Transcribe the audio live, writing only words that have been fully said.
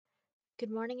Good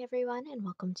morning, everyone, and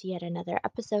welcome to yet another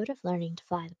episode of Learning to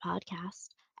Fly the podcast.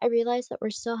 I realize that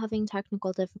we're still having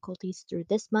technical difficulties through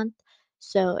this month,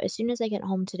 so as soon as I get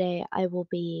home today, I will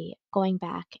be going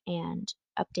back and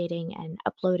updating and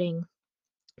uploading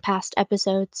past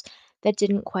episodes that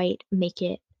didn't quite make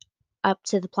it up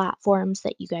to the platforms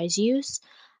that you guys use.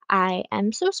 I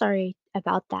am so sorry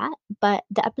about that, but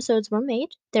the episodes were made.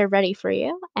 They're ready for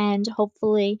you, and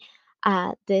hopefully,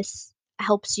 this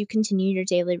helps you continue your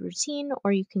daily routine,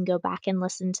 or you can go back and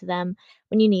listen to them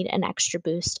when you need an extra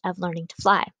boost of learning to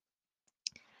fly.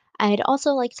 I'd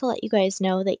also like to let you guys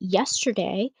know that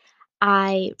yesterday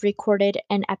I recorded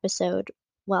an episode.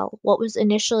 Well, what was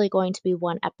initially going to be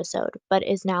one episode, but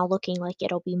is now looking like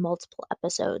it'll be multiple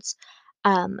episodes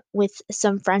with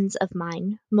some friends of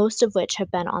mine, most of which have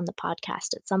been on the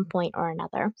podcast at some point or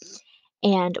another.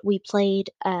 And we played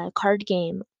a card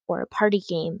game or a party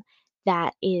game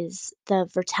that is the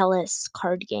Vertellus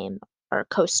card game or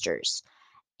coasters.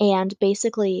 And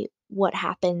basically, what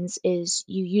happens is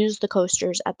you use the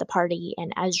coasters at the party,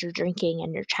 and as you're drinking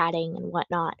and you're chatting and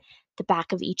whatnot, the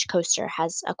back of each coaster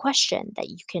has a question that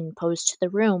you can pose to the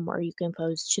room or you can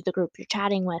pose to the group you're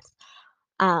chatting with.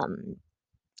 Um,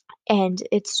 and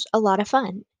it's a lot of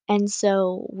fun. And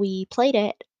so we played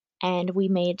it and we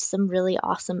made some really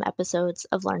awesome episodes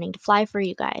of Learning to Fly for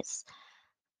you guys.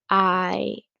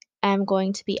 I am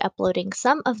going to be uploading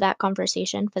some of that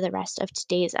conversation for the rest of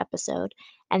today's episode,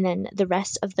 and then the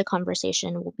rest of the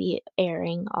conversation will be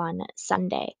airing on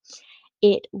Sunday.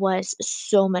 It was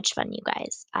so much fun, you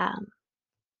guys.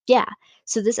 Yeah,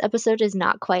 so this episode is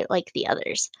not quite like the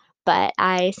others, but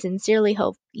I sincerely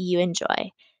hope you enjoy.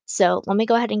 So let me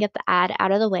go ahead and get the ad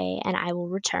out of the way, and I will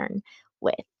return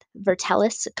with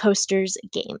Vertellus Coasters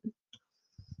Game.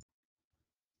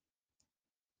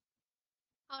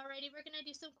 Alrighty, we're gonna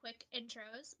do some quick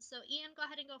intros. So Ian, go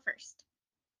ahead and go first.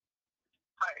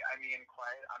 Hi, I'm Ian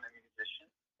Quiet. I'm a musician.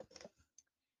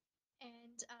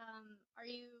 And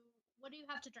what do you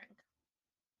have to drink?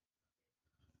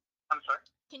 I'm sorry?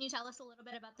 Can you tell us a little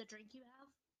bit about the drink you have?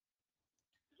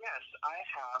 Yes, I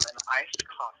have an iced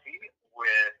coffee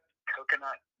with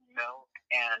coconut milk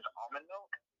and almond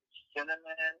milk,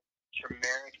 cinnamon,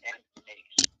 turmeric, and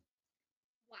mace.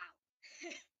 Wow.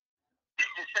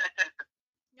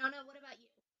 Nona, what about you?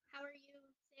 How are you?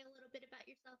 Say a little bit about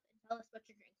yourself and tell us what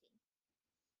you're drinking.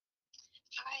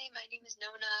 Hi, my name is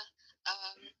Nona.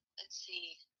 Let's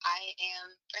see. I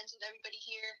am friends with everybody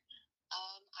here.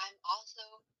 I'm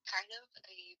also kind of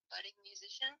a budding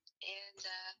musician, and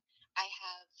I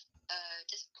have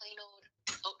just plain old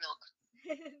oat milk.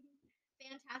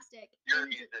 Fantastic. You're a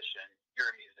musician.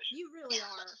 You're a musician. You really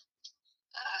are.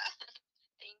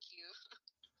 Thank you.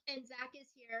 And Zach is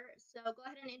here, so go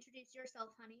ahead and introduce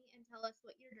yourself, honey, and tell us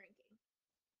what you're drinking.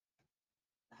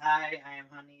 Hi, I am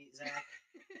Honey Zach.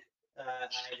 I'm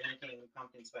drinking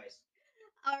pumpkin spice.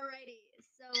 Alrighty,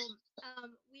 so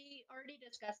we already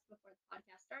discussed before the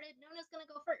podcast started. Nona's gonna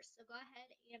go first, so go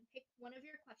ahead and pick one of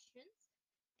your questions,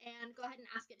 and go ahead and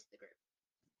ask it to the group.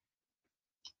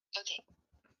 Okay.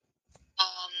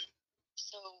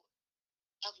 So,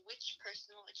 of which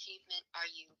personal achievement are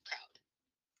you proud?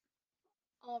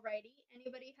 Alrighty,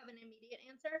 anybody have an immediate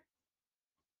answer?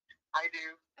 I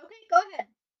do. Okay, go ahead.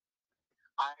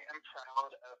 I am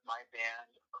proud of my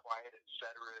band, Quiet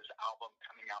Etc's album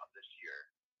coming out this year.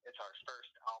 It's our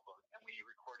first album, and we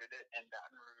recorded it in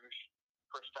Baton Rouge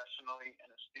professionally in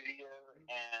a studio,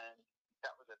 and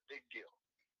that was a big deal.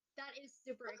 That is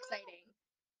super exciting.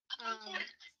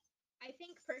 I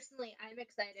think personally, I'm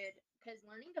excited because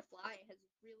Learning to Fly has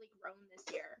really grown this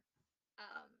year.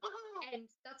 And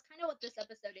that's kind of what this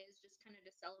episode is, just kind of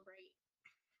to celebrate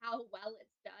how well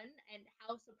it's done and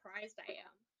how surprised I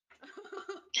am.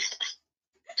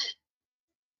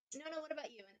 Nona, what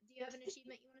about you? Do you have an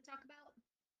achievement you want to talk about?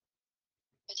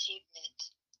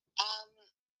 Achievement.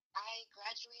 I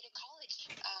graduated college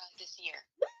this year.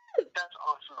 Woo! That's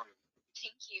awesome.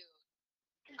 Thank you.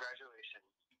 Congratulations.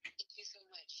 Thank you so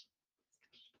much.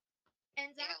 And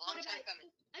Zach, long time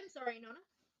coming. I'm sorry, Nona.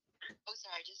 Oh,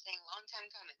 sorry, just saying long time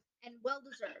coming. And well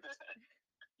deserved.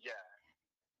 Yeah.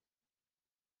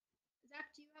 Zach,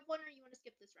 do you have one or you want to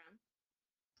skip this round?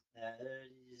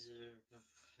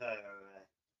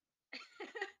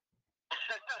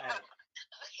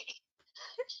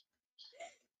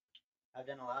 I've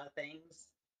done a lot of things,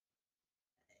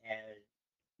 and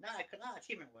not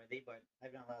achievement worthy, but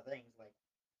I've done a lot of things. Like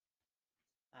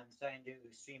I'm starting to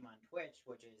stream on Twitch,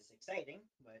 which is exciting,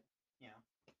 but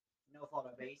no fault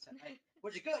of base,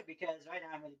 which is good because right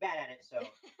now I'm really bad at it. So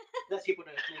less people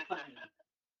to make fun of me.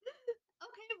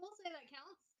 Okay, we'll say that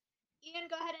counts.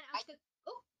 Ian, go ahead and ask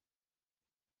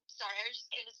So Sorry, I was just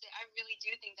gonna say I really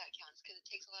do think that counts because it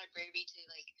takes a lot of bravery to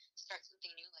like start something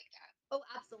new like that. Oh,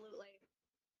 absolutely.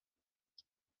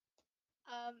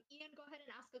 Ian, go ahead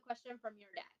and ask a question from your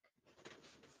deck.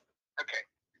 Okay.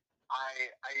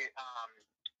 I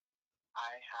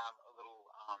have a little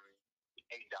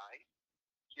a die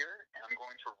here, and I'm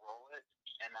going to roll it,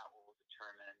 and that will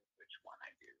determine which one I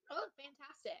do. Oh,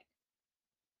 fantastic.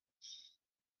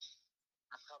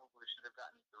 I probably should have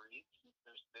gotten 3 since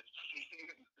there's 15,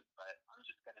 but I'm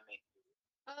just gonna make do.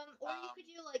 Or you could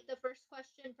do like the first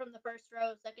question from the first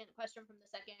row, second question from the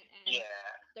second, and Yeah,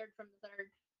 third from the third.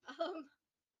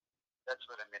 that's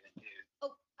what I'm gonna do.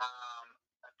 Oh.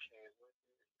 Okay.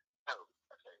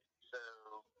 Okay. So,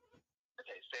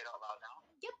 say it out loud now.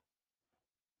 Yep.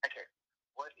 Okay.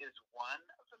 What is one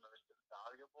of the most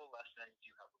valuable lessons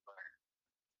you have learned?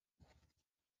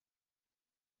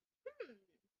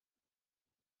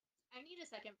 I need a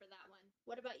second for that one.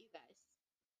 What about you guys?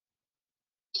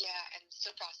 Yeah, I'm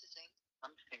still processing.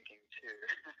 I'm thinking too.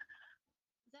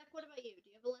 Zach, what about you? Do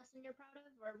you have a lesson you're proud of,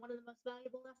 or one of the most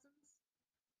valuable lessons?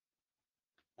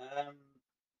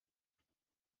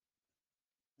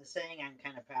 The saying I'm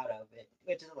kind of proud of,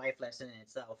 which is a life lesson in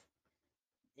itself,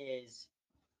 is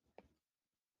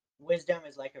wisdom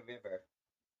is like a river.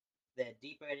 The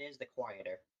deeper it is, the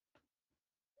quieter.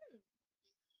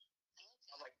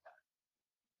 I like that.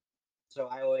 So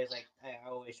I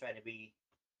always try to be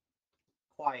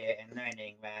quiet and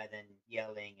learning rather than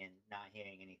yelling and not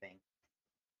hearing anything.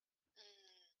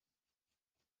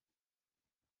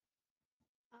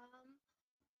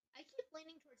 I keep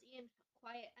leaning towards Ian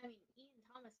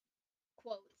Thomas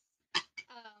quotes,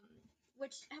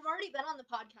 which have already been on the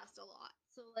podcast a lot.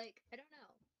 So like, I don't know.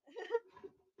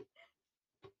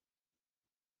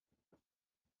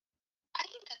 I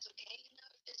think that's okay. You know,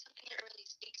 if there's something that really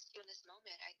speaks to you in this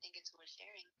moment, I think it's worth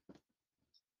sharing.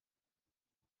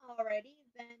 Alrighty,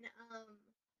 then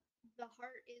the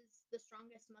heart is the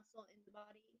strongest muscle in the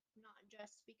body, not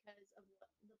just because of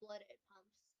the blood it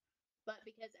pumps, but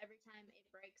because every time it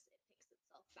breaks, it picks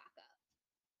itself back up.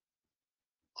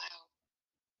 Wow.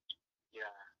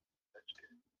 Yeah, that's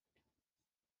good.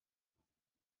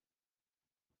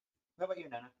 What about you,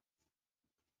 Nana?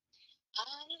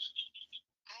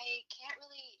 I can't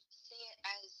really say it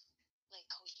as like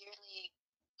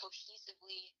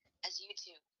cohesively as you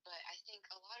two, but I think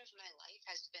a lot of my life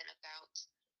has been about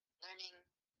learning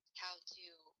how to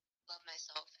love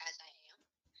myself as I am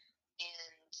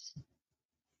and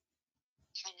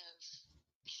kind of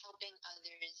helping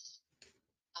others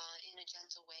in a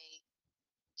gentle way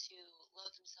to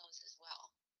love themselves as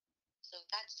well. So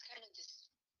that's kind of this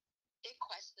big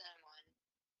quest that I'm on,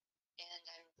 and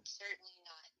I'm certainly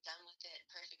not done with it,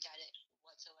 perfect at it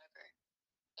whatsoever.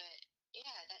 But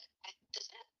yeah, does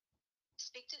that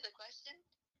speak to the question?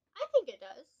 I think it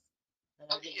does.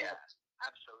 Okay. Yeah,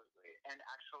 absolutely. And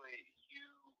actually, you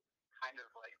kind of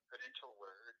like put into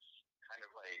words kind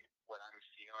of like what I'm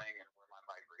feeling and where my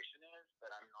vibration is, but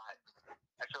I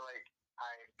feel like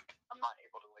I'm not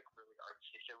able to like really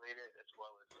articulate it as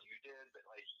well as you did, but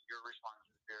like your response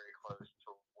is very close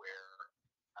to where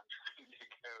I'm trying to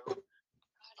go.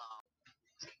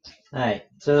 Alright,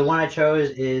 so the one I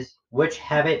chose is, which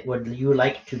habit would you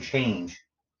like to change?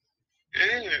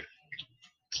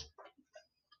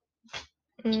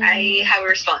 I have a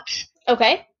response.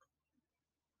 Okay.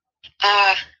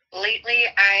 Lately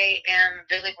I am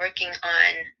really working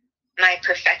on my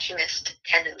perfectionist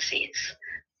tendencies.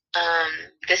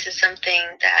 This is something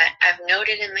that I've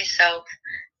noted in myself,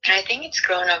 and I think it's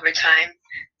grown over time,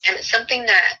 and it's something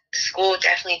that school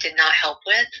definitely did not help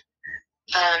with.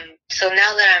 So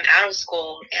now that I'm out of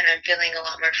school and I'm feeling a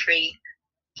lot more free,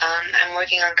 I'm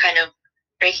working on kind of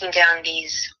breaking down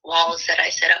these walls that I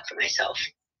set up for myself.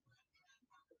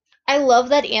 I love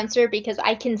that answer because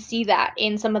I can see that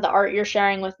in some of the art you're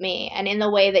sharing with me and in the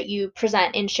way that you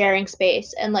present in sharing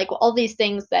space and like all these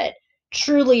things that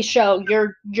truly show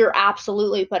you're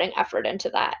absolutely putting effort into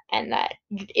that and that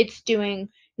it's doing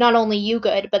not only you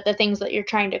good but the things that you're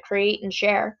trying to create and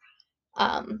share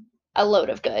a load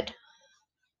of good.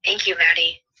 Thank you,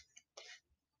 Maddie.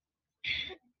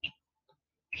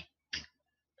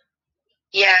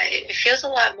 Yeah, it feels a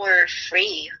lot more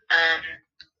free.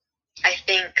 I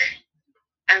think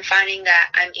I'm finding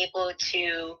that I'm able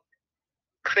to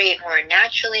create more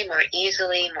naturally, more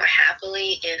easily, more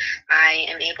happily if I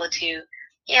am able to,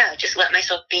 just let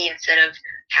myself be instead of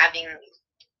having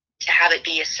to have it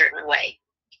be a certain way.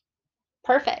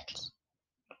 Perfect.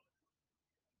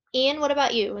 Ian, what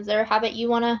about you? Is there a habit you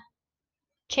want to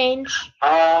change?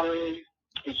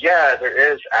 Yeah,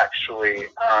 there is actually.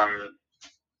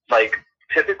 Like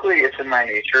typically, it's in my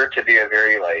nature to be a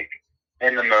very like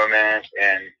in the moment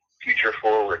and future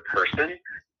forward person.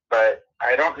 But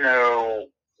I don't know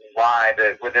why,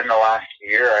 but within the last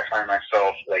year, I find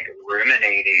myself like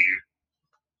ruminating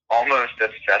almost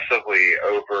obsessively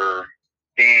over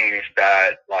things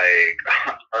that like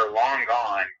are long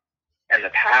gone in the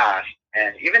past,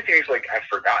 and even things like I've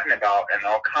forgotten about, and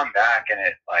they'll come back, and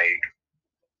it like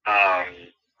I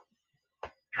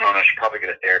don't know, I should probably get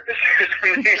a therapist or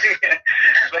something.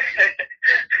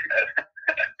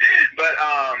 but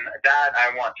that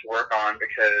I want to work on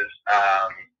because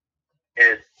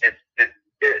it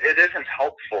isn't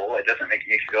helpful. It doesn't make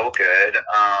me feel good.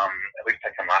 At least I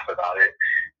can laugh about it.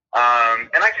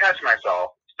 And I catch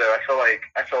myself, so I feel like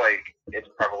it's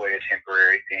probably a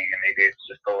temporary thing, and maybe it's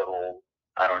just a little,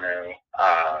 I don't know,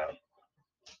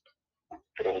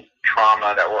 little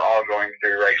trauma that we're all going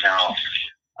through right now.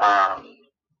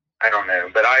 I don't know,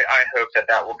 but I hope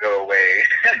that will go away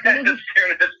as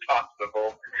soon as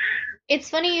possible. It's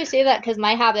funny you say that because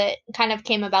my habit kind of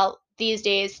came about these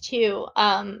days too.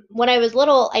 When I was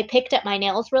little, I picked at my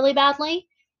nails really badly.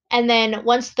 And then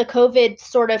once the COVID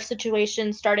sort of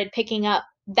situation started picking up,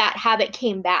 that habit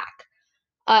came back.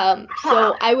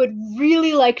 So I would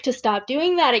really like to stop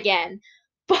doing that again.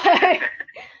 But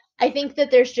I think that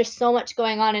there's just so much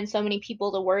going on and so many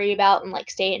people to worry about and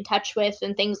like stay in touch with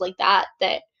and things like that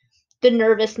that the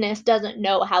nervousness doesn't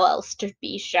know how else to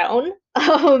be shown.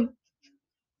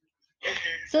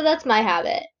 So that's my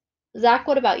habit. Zach,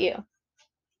 what about you?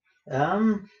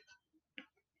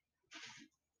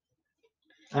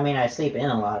 I mean, I sleep in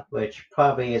a lot, which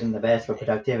probably isn't the best for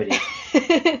productivity.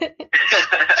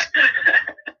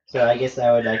 So I guess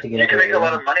I would like to get You up can make a earlier.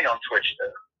 lot of money on Twitch,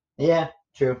 though. Yeah,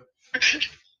 true.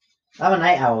 I'm a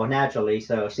night owl naturally,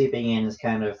 so sleeping in is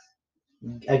kind of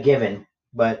a given.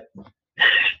 But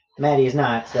Maddie is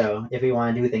not, so if we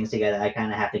want to do things together, I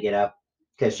kind of have to get up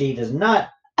because she does not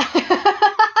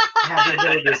have the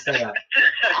ability to stay up.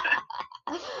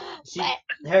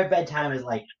 Her bedtime is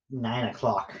like 9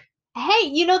 o'clock. Hey,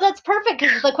 you know that's perfect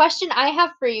because the question I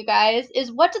have for you guys is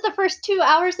what do the first 2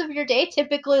 hours of your day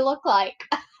typically look like?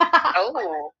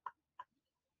 Oh,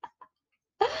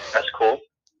 That's cool.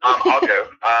 I'll go.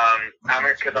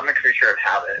 Because I'm a creature of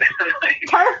habit.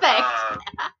 Perfect.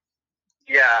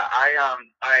 Yeah,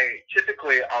 I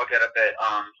typically I'll get up at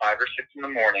 5 or 6 in the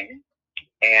morning,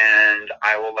 and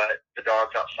I will let the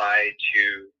dogs outside to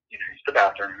use the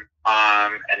bathroom.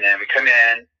 And then we come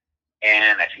in,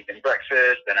 and I feed them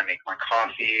breakfast. Then I make my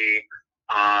coffee.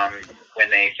 When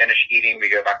they finish eating, we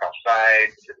go back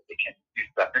outside so that they can use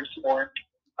the bathroom some more.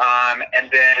 And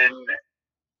then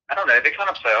I don't know, they kind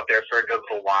of play out there for a good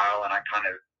little while, and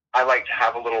I like to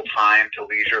have a little time to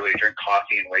leisurely drink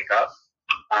coffee and wake up.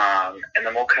 And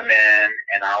then we'll come in,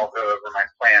 and I'll go over my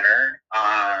planner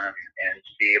and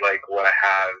see like what I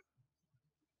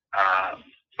have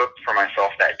booked for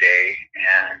myself that day,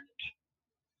 and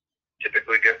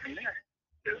typically go from there.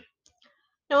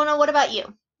 No, what about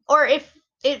you? Or if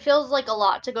it feels like a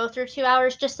lot to go through 2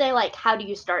 hours, just say like, how do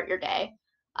you start your day?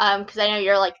 Because I know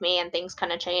you're like me and things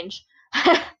kind of change.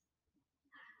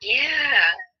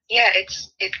 yeah.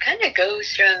 It kind of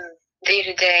goes from day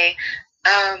to day.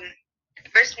 The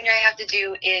first thing I have to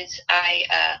do is I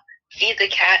feed the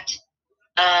cat.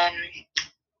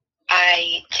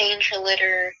 I change her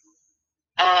litter.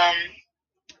 And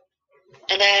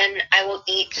then I will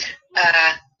eat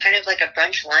kind of like a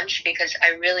brunch lunch because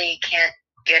I really can't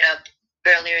get up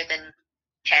earlier than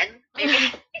 10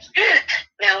 maybe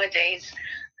nowadays.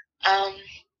 And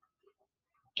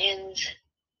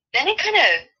then it kind of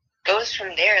goes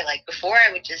from there. Like before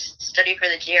I would just study for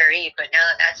the GRE, but now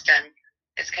that that's done,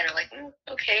 it's kind of like,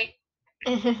 okay,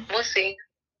 we'll see.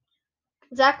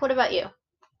 Zach, what about you?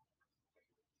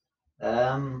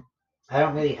 I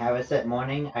don't really have a set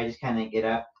morning. I just kind of get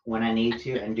up when I need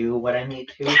to and do what I need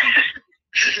to.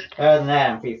 Other than that,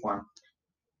 I'm freeform.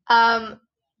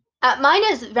 Mine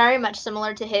is very much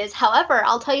similar to his. However,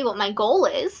 I'll tell you what my goal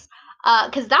is,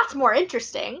 because that's more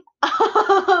interesting.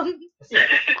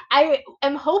 I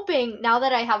am hoping now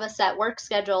that I have a set work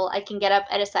schedule, I can get up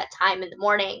at a set time in the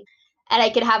morning, and I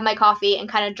can have my coffee and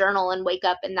kind of journal and wake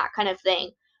up and that kind of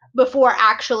thing before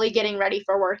actually getting ready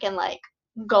for work and like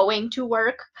going to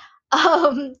work.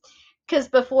 Because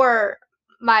before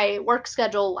my work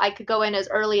schedule, I could go in as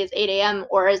early as 8 a.m.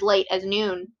 or as late as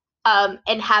noon,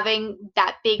 and having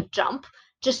that big jump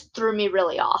just threw me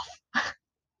really off.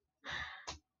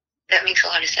 That makes a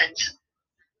lot of sense.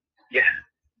 Yeah.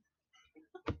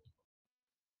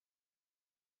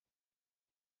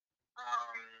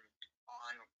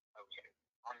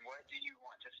 On what do you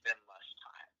want to spend less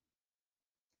time?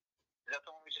 Is that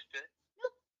the one we just did?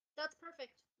 Nope, that's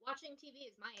perfect. Watching TV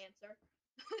is my answer.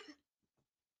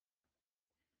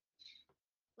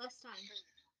 Less time.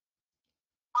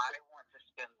 I want to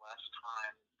spend less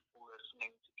time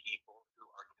listening to people who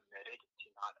are committed to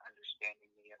not understanding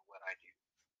me and what I do.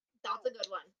 That's a good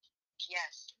one.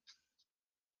 Yes.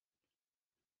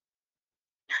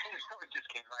 It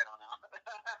just came right on out.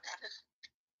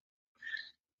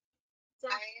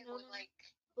 Zach, I would Nona? like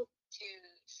Oh. to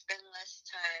spend less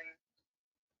time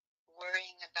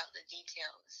worrying about the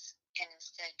details and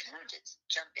instead kind of just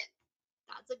jump in.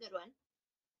 That's a good one.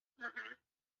 Mhm.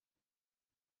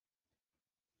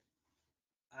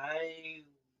 I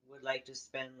would like to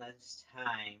spend less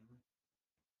time.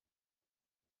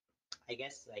 I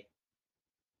guess like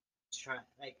try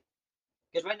like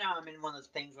because right now I'm in one of those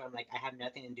things where I'm like I have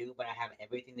nothing to do, but I have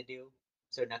everything to do,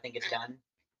 so nothing gets done,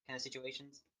 kind of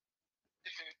situations.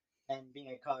 And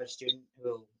being a college student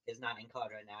who is not in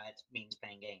college right now, it means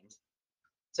playing games.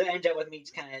 So it ends up with me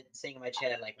just kind of sitting in my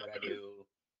chair like what I do.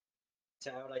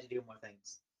 So I would like to do more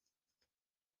things.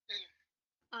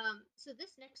 So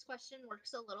this next question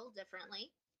works a little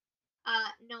differently.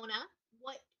 Nona,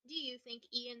 what do you think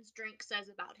Ian's drink says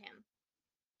about him?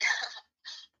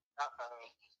 Uh-oh.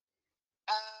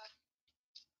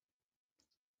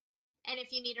 And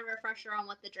if you need a refresher on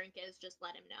what the drink is, just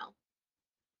let him know.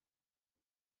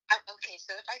 Okay,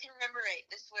 so if I can remember right,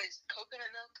 this was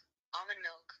coconut milk, almond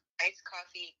milk, iced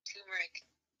coffee, turmeric,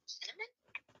 cinnamon?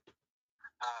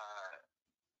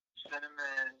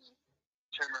 Cinnamon,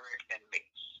 turmeric, and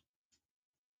mace.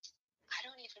 I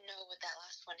don't even know what that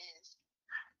last one is.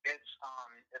 It's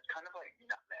kind of like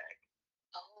nutmeg.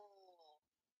 Oh.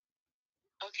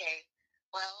 Okay.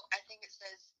 Well, I think it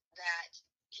says that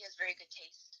he has very good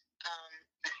taste.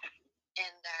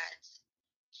 And that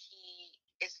he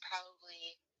is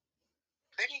probably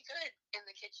pretty good in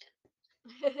the kitchen.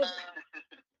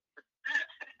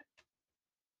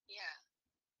 Yeah.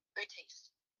 Great taste.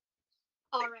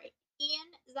 All right. Ian,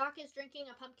 Zach is drinking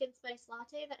a pumpkin spice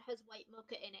latte that has white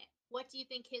mocha in it. What do you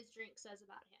think his drink says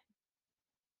about him?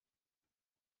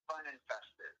 Fun and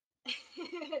festive.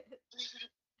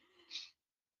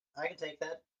 I can take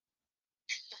that.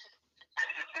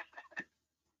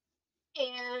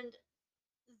 And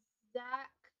Zach,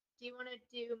 do you want to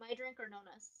do my drink or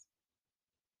Nona's?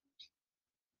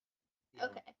 Yeah.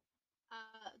 Okay.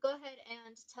 Go ahead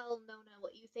and tell Nona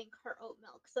what you think her oat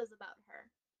milk says about her.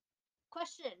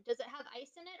 Question: does it have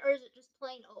ice in it, or is it just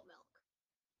plain oat milk?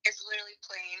 It's literally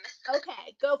plain.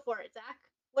 Okay, go for it, Zach.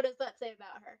 What does that say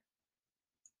about her?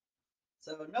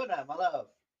 So Nona, my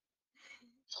love,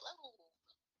 Hello.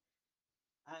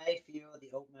 I feel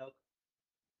the oat milk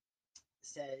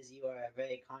says you are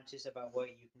very conscious about what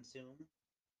you consume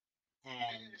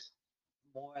and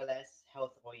more or less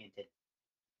health oriented.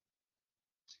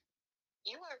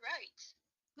 You are right.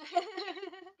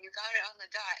 You got it on the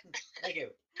dot. Thank you.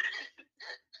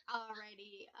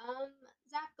 Alrighty.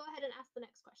 Zach, go ahead and ask the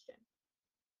next question.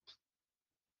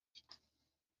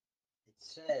 It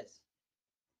says,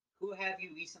 who have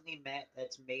you recently met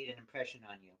that's made an impression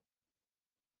on you?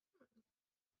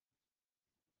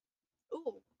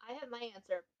 Ooh, I have my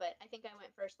answer, but I think I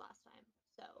went first last time,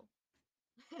 so.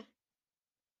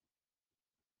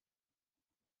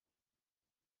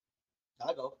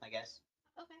 I'll go, I guess.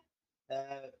 Okay.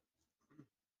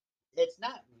 It's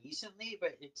not recently,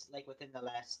 but it's like within the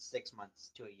last 6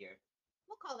 months to a year.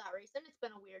 We'll call that recent. It's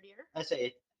been a weird year. I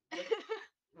say it.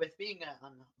 With being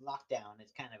on lockdown,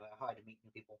 it's kind of hard to meet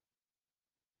new people.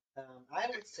 I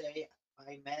would say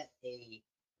I met a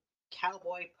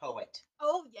cowboy poet.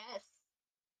 Oh, yes.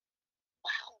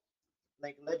 Wow.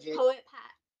 Like legit. Poet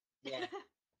Pat. Yeah.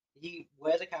 He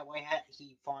wears a cowboy hat.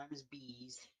 He farms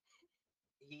bees.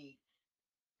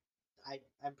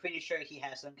 I'm pretty sure he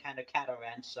has some kind of cattle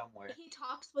ranch somewhere. He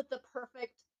talks with the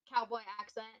perfect cowboy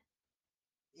accent.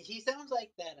 He sounds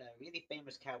like that really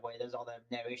famous cowboy that does all the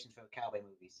narrations for cowboy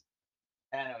movies.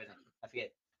 I don't know his name. I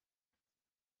forget.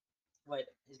 But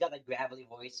he's got that gravelly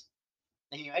voice,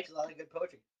 and he writes a lot of good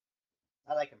poetry.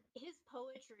 I like him. His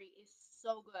poetry is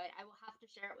so good. I will have to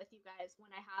share it with you guys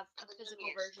when I have a physical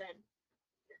version.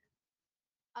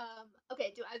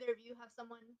 Okay, do either of you have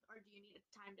someone, or do you need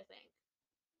time to think?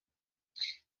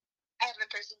 I have my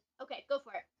person. Okay, go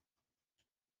for it.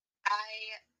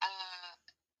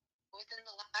 Within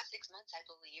the last 6 months, I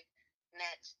believe,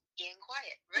 met Ian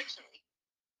Quiet virtually.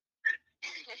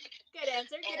 Good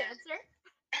answer. Good answer.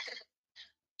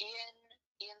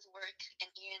 Ian's work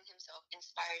and Ian himself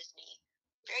inspires me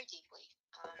very deeply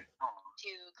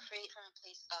to create from a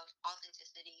place of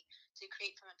authenticity, to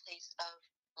create from a place of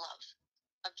love,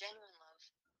 of genuine love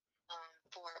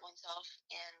for oneself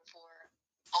and for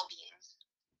all beings.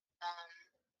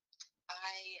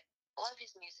 I love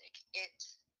his music.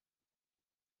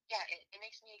 yeah, it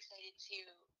makes me excited to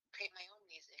create my own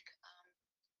music,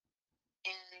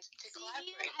 and to See,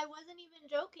 Ian, collaborate. I wasn't even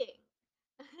joking.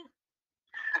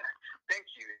 Thank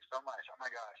you so much. Oh my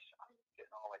gosh, I'm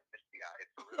getting all like misty eyed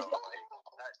for real. Like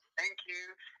that. Thank you.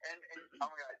 And oh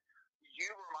my god,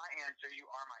 you were my answer. You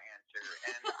are my answer.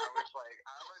 And I was like,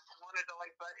 I almost wanted to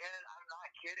like butt in. I'm not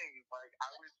kidding. Like I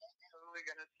was totally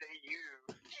gonna say you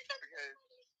because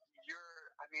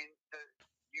you're. I mean,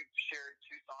 you've shared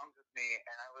two songs with me,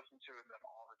 and I listen to them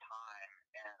all the time.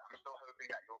 And I'm still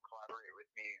hoping that you'll collaborate with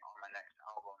me on my next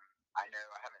album. I know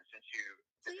I haven't sent you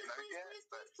the Please, demo please, yet, please,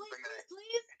 but please, I'm please, gonna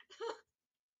please, please.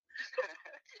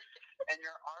 and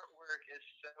your artwork is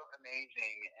so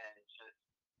amazing and just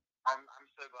I'm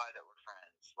so glad that we're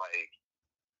friends. Like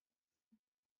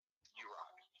you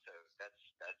rock. So that's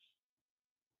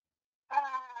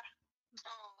ah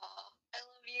Aw, I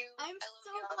love you. I'm I love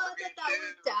so you. I glad love you that that too.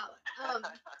 worked out.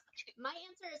 My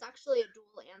answer is actually a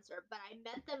dual answer, but I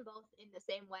met them both in the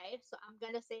same way, so I'm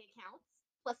gonna say it counts.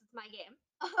 Plus, it's my game.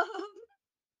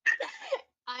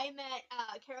 I met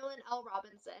Carolyn L.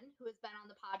 Robinson, who has been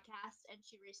on the podcast, and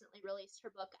she recently released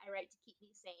her book, I Write to Keep Me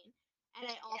Sane. And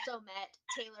I also met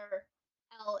Taylor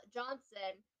L.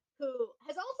 Johnson, who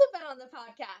has also been on the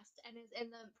podcast and is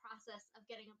in the process of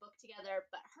getting a book together.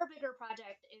 But her bigger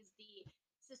project is the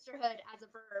Sisterhood as a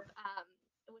Verb,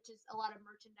 which is a lot of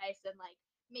merchandise and like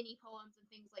mini poems and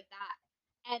things like that.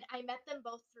 And I met them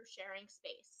both through sharing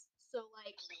space. So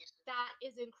like that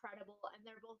is incredible, and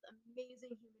they're both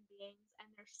amazing human beings,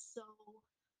 and they're so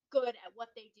good at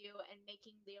what they do and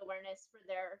making the awareness for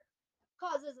their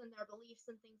causes and their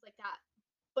beliefs and things like that,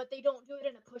 but they don't do it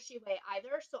in a pushy way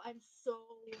either. So I'm so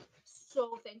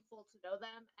thankful to know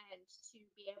them and to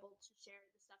be able to share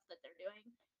the stuff that they're doing.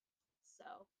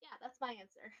 So yeah, that's my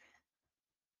answer.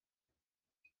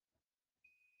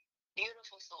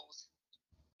 Beautiful souls.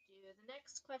 The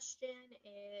next question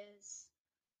is,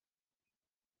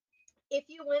 if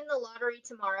you win the lottery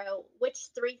tomorrow,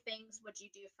 which three things would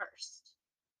you do first?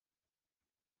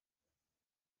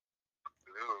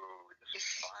 Ooh, this is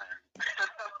fun.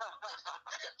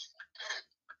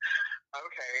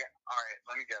 Okay, all right,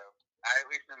 let me go. I at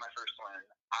least know my first one.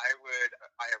 I would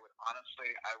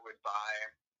honestly, I would buy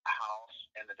a house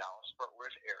in the Dallas Fort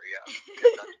Worth area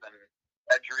because that's been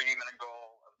a dream and a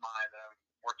goal of mine that I'm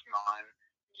working on.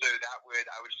 So I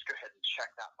would just go ahead and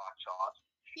check that box off.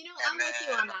 You know, And I'm with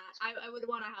you then on that. I would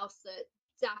want a house that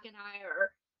Zach and I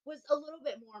are was a little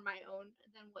bit more my own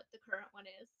than what the current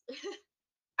one is.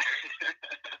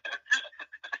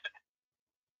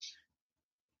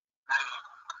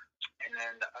 and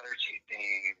then the other two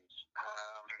things.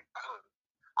 Oh,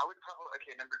 I would probably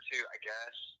okay. Number two, I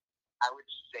guess I would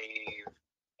save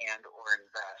and or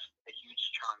invest a huge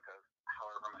chunk of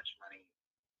however much money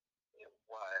it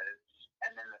was.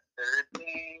 And then the third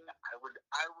thing, I would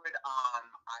have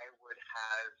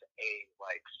a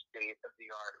like state of the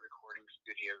art recording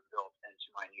studio built into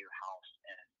my new house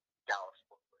in Dallas,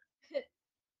 Fort Worth.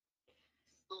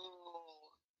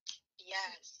 Ooh,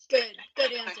 yes. Good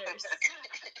answers.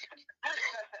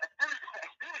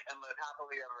 And live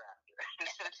happily ever after.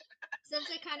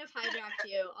 Since I kind of hijacked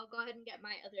you, I'll go ahead and get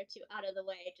my other two out of the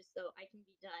way just so I can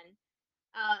be done.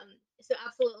 So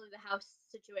absolutely the house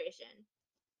situation.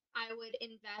 I would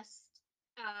invest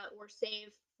or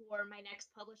save for my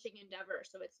next publishing endeavor,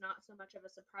 so it's not so much of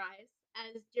a surprise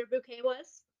as Dear Bouquet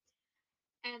was.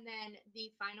 And then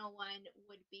the final one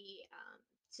would be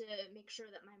to make sure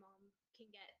that my mom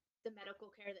can get the medical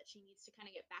care that she needs to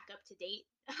kind of get back up to date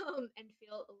and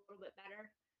feel a little bit better,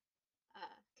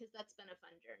 because that's been a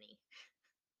fun journey.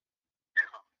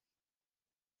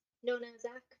 Nona,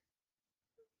 Zach?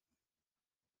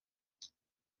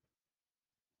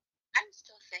 I'm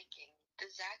still thinking.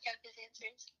 Does Zach have his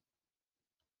answers?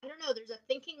 I don't know. There's a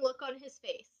thinking look on his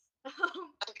face.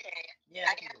 Okay, Yeah,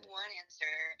 I have one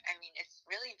answer. I mean, it's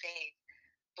really vague,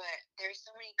 but there's so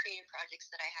many creative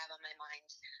projects that I have on my mind.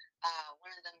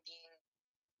 One of them being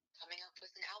coming up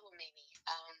with an album, maybe.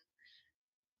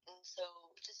 And so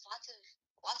just lots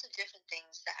of different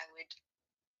things that I would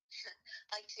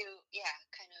like to, yeah,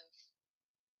 kind of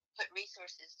put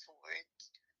resources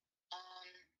towards.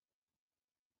 Um,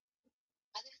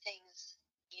 Other things,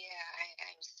 yeah,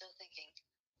 I'm still thinking.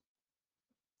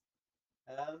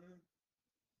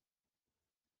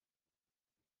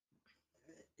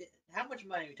 How much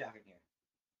money are we talking here?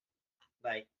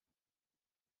 Like,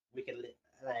 we could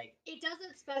like. It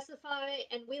doesn't specify,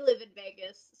 and we live in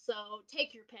Vegas, so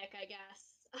take your pick, I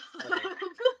guess. Okay.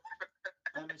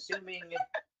 I'm assuming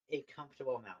a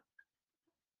comfortable amount.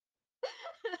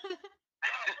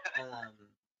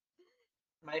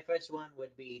 My first one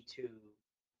would be to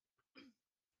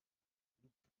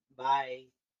buy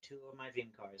 2 of my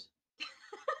dream cars.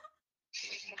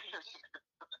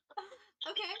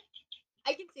 Okay,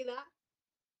 I can see that.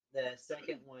 The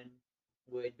second one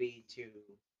would be to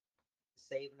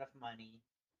save enough money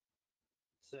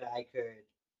so I could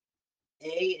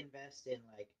A, invest in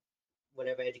like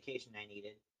whatever education I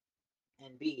needed,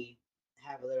 and B,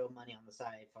 have a little money on the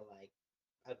side for like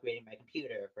upgrading my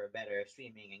computer for better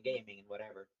streaming and gaming and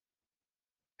whatever.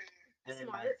 And then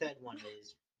my Smart. third one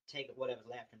is take whatever's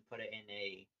left and put it in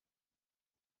a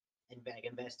and like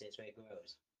invest it so it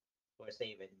grows, or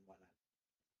save it and whatnot,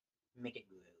 make it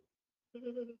grow like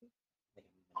a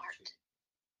money Smart. tree.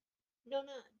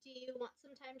 Nona, do you want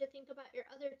some time to think about your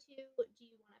other two? Do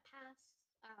you want to pass,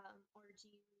 or do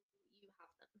you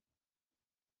have them?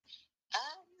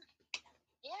 Um,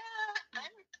 yeah,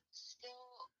 I'm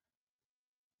still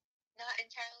not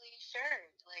entirely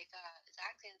sure. Like,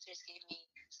 Zach's answers gave me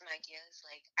some ideas.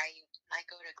 Like, I might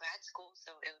go to grad school,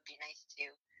 so it would be nice to,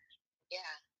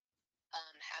 yeah,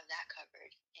 have that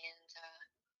covered. And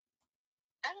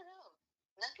I don't know,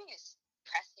 nothing is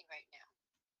pressing right now.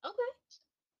 Okay,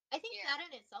 I think Yeah. that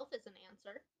in itself is an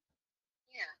answer.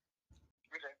 Yeah.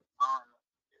 Okay.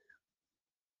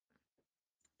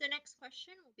 The next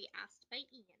question will be asked by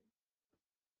Ian.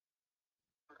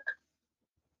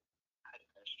 I had to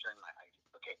finish turning my eyes.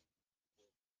 Okay.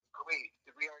 Oh, wait,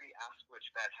 did we already ask which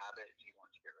bad habit do you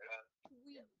want to get rid of?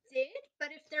 We did,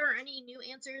 but if there are any new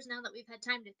answers now that we've had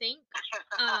time to think,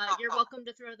 you're welcome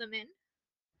to throw them in.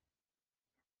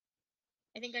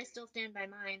 I think I still stand by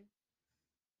mine.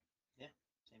 Yeah,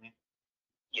 same here.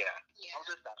 Yeah. Yeah. I'll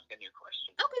just ask a new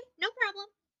question. Okay, no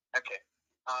problem. Okay.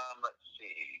 Let's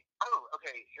see. Oh,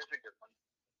 okay. Here's a good one.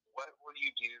 What will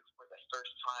you do for the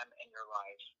first time in your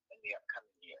life in the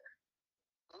upcoming year?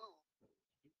 Ooh.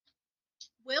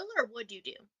 Will or would you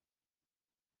do?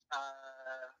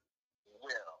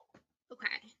 Will.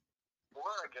 Okay.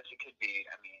 Or I guess it could be,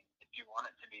 I mean, if you want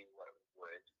it to be what it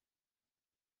would.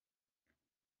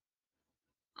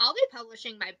 I'll be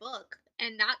publishing my book,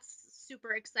 and that's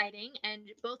super exciting. And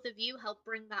both of you help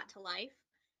bring that to life.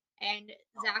 And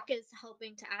Zach is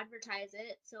helping to advertise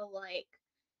it, so like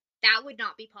that would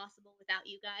not be possible without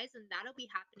you guys, and that'll be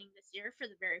happening this year for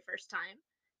the very first time.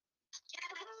 Yeah.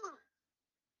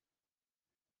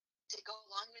 To go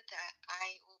along with that,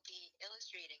 I will be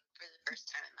illustrating for the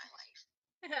first time in my life.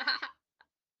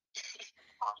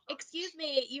 Awesome. Excuse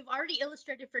me, you've already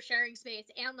illustrated for Sharing Space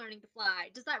and Learning to Fly.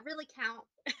 Does that really count?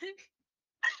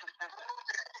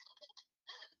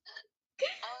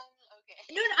 Okay.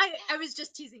 No, I was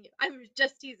just teasing you. I was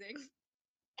just teasing.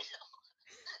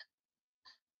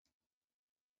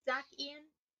 Zach, Ian?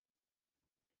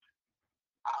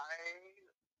 I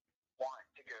want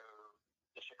to go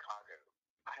to Chicago.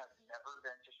 I have never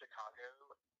been to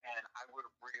Chicago, and I would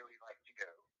really like to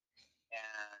go.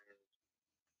 And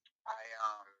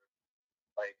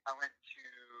I went to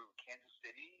Kansas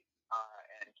City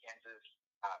and Kansas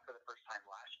for the first time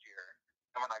last year.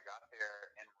 And when I got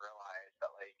there and realized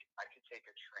that like I could take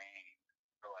a train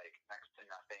for like next to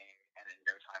nothing and in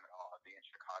no time at all be in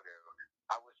Chicago,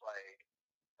 I was like,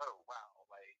 oh wow,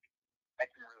 like I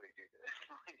can really do this.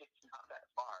 Like it's not that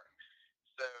far.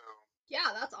 So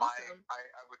Yeah, that's awesome.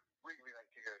 I would really like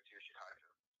to go to Chicago.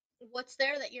 What's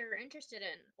there that you're interested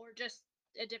in, or just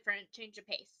a different change of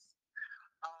pace?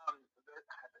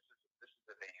 This is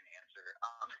a vain answer.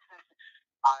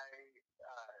 I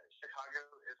Chicago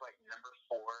is like number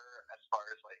 4 as far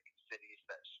as like cities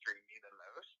that stream me the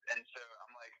most, and so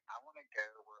I'm like I want to go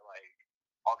where like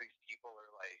all these people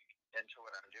are like into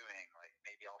what I'm doing. Like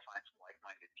maybe I'll find some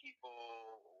like-minded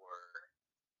people, or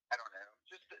I don't know,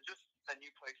 just a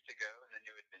new place to go and a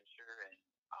new adventure, and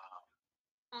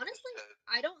Honestly, just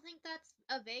I don't think that's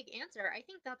a vague answer. I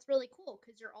think that's really cool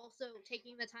because you're also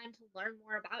taking the time to learn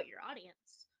more about your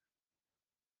audience.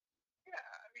 yeah.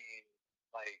 I mean,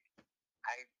 like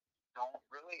I don't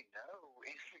really know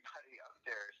anybody up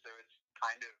there, so it's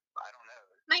kind of I don't know.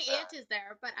 My aunt is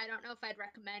there, but I don't know if I'd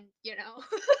recommend,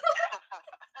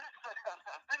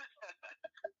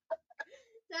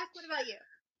 Zach, what about you?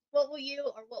 What will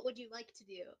you or what would you like to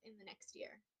do in the next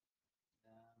year?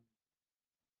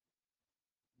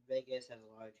 Vegas has a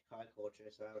large car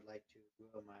culture, so I would like to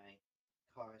grow my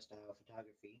car style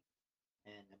photography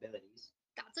and abilities.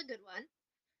 That's a good one.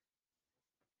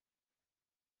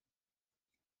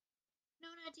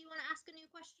 Nona, do you want to ask a new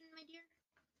question, my dear?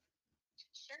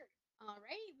 Sure.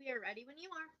 Alrighty, we are ready when you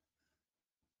are.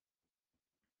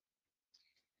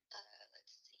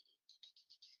 Let's see.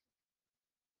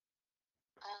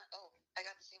 Oh, I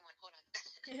got the same one. Hold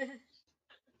on.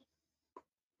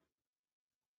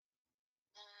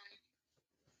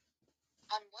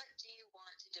 On what do you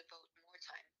want to devote more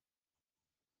time?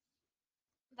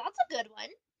 That's a good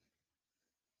one.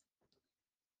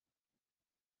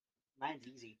 Mine's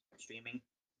easy, streaming,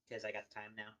 because I got the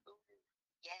time now.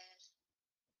 Yes.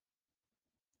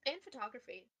 And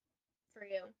photography for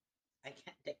you. I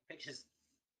can't take pictures.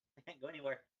 I can't go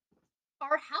anywhere.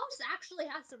 Our house actually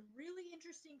has some really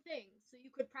interesting things. So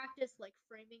you could practice like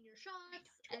framing your shots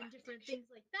and different things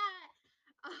like that.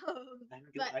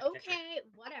 But okay,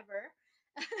 whatever.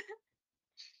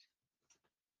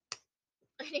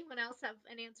 Anyone else have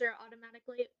an answer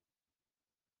automatically?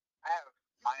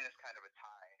 Mine is kind of a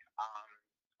tie.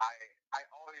 I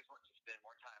always want to spend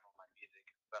more time on my music,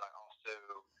 but I also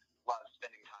love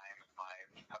spending time with my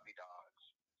puppy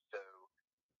dogs. So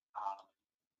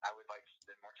I would like to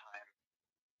spend more time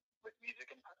with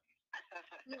music and puppies.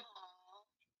 Aww.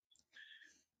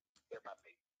 They're my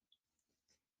babies.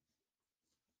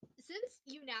 Since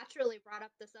you naturally brought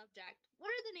up the subject, what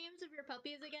are the names of your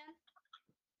puppies again?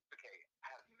 Okay,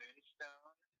 I have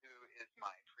Moonstone, who is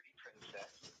my pretty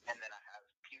princess, and then I have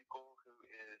Pinkle, who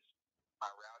is my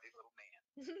rowdy little man.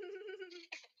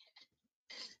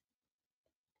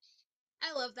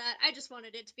 I love that. I just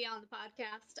wanted it to be on the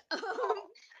podcast. Oh.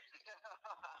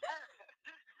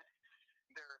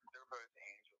 they're both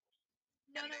angels.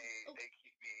 No, and no. they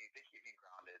keep me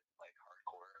grounded like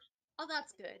hardcore. Oh,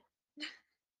 that's good.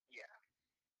 Yeah.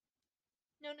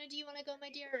 Nona, do you want to go, my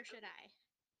dear, or should I?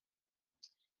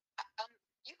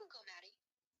 You can go, Maddie.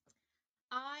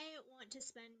 I want to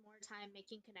spend more time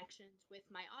making connections with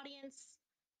my audience,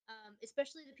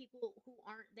 especially the people who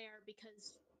aren't there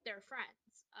because they're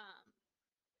friends.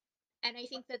 And I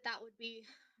think that that would be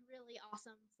really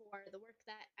awesome for the work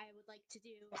that I would like to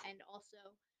do, and also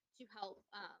to help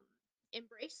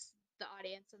embrace the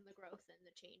audience and the growth and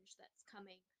the change that's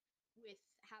coming with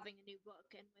having a new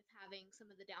book and with having some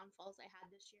of the downfalls I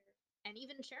had this year, and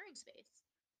even sharing space.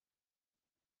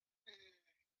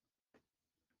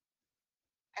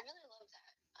 I really love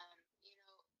that.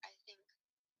 I think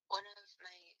one of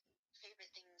my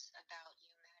favorite things about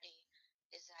you, Maddie,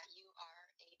 is that you are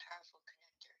a powerful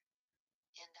connector,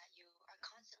 and that you are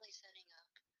constantly setting up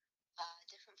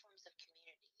different forms of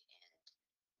community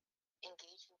and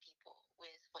engaging people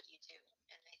with what you do.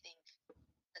 And I think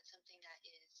that's something that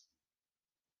is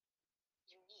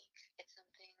unique. It's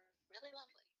something really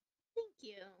lovely. Thank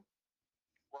you.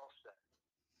 Well said.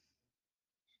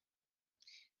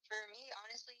 For me,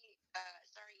 honestly,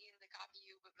 sorry Ian to copy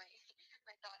you, but my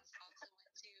my thoughts also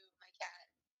went to my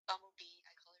cat, Bumblebee.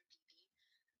 I call her BB.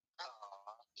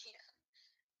 Yeah,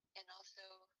 and also,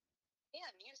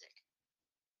 yeah, music.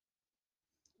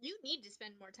 You need to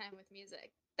spend more time with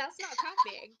music. That's not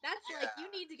copying. That's like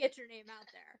you need to get your name out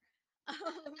there.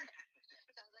 Sounds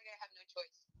like I have no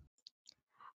choice.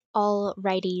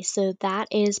 Alrighty, so that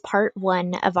is part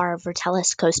 1 of our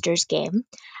Vertellus Coasters game.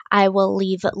 I will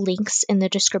leave links in the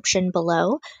description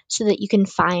below so that you can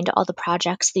find all the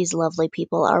projects these lovely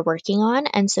people are working on,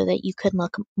 and so that you can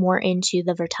look more into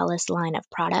the Vertellus line of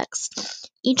products.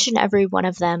 Each and every one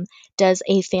of them does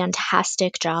a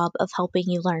fantastic job of helping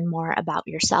you learn more about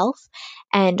yourself,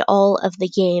 and all of the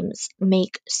games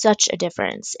make such a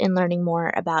difference in learning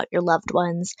more about your loved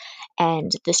ones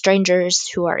and the strangers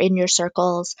who are in your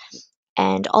circles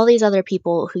and all these other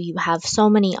people who you have so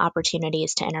many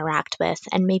opportunities to interact with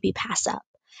and maybe pass up.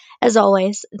 As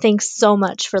always, thanks so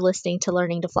much for listening to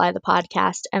Learning to Fly the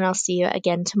podcast, and I'll see you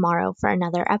again tomorrow for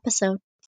another episode.